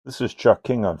This is Chuck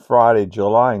King on Friday,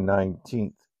 July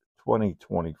 19th,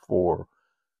 2024,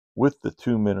 with the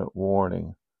 2-minute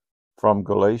warning from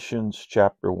Galatians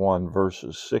chapter 1,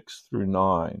 verses 6 through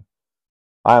 9.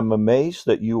 I am amazed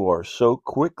that you are so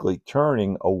quickly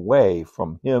turning away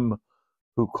from him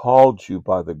who called you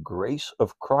by the grace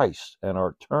of Christ and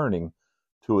are turning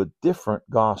to a different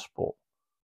gospel.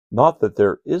 Not that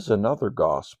there is another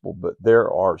gospel, but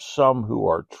there are some who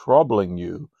are troubling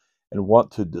you and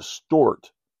want to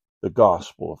distort the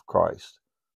gospel of Christ.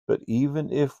 But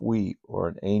even if we or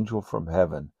an angel from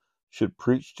heaven should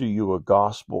preach to you a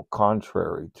gospel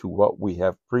contrary to what we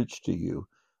have preached to you,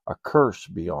 a curse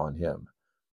be on him.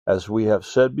 As we have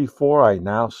said before, I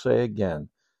now say again,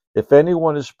 if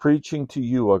anyone is preaching to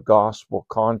you a gospel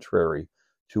contrary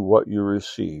to what you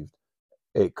received,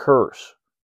 a curse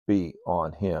be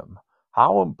on him.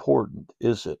 How important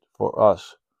is it for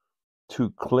us to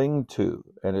cling to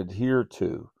and adhere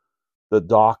to the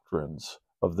doctrines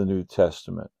of the New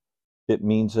Testament? It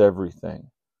means everything.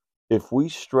 If we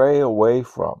stray away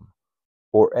from,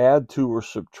 or add to or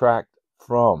subtract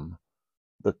from,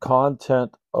 the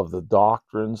content of the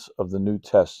doctrines of the New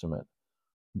Testament,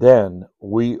 then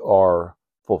we are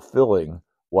fulfilling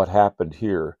what happened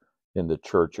here in the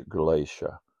church at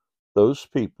Galatia. Those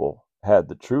people had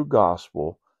the true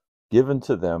gospel given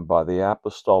to them by the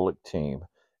apostolic team,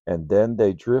 and then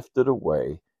they drifted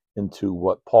away into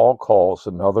what Paul calls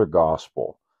another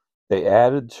gospel. They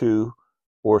added to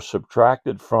or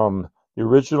subtracted from the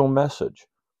original message,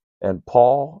 and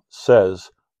Paul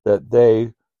says that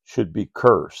they should be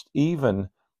cursed, even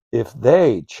if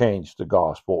they changed the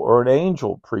gospel or an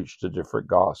angel preached a different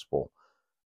gospel.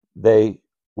 They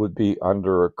would be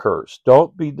under a curse.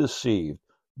 Don't be deceived.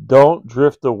 Don't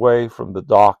drift away from the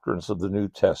doctrines of the New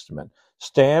Testament.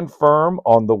 Stand firm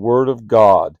on the Word of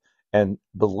God and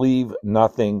believe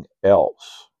nothing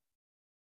else.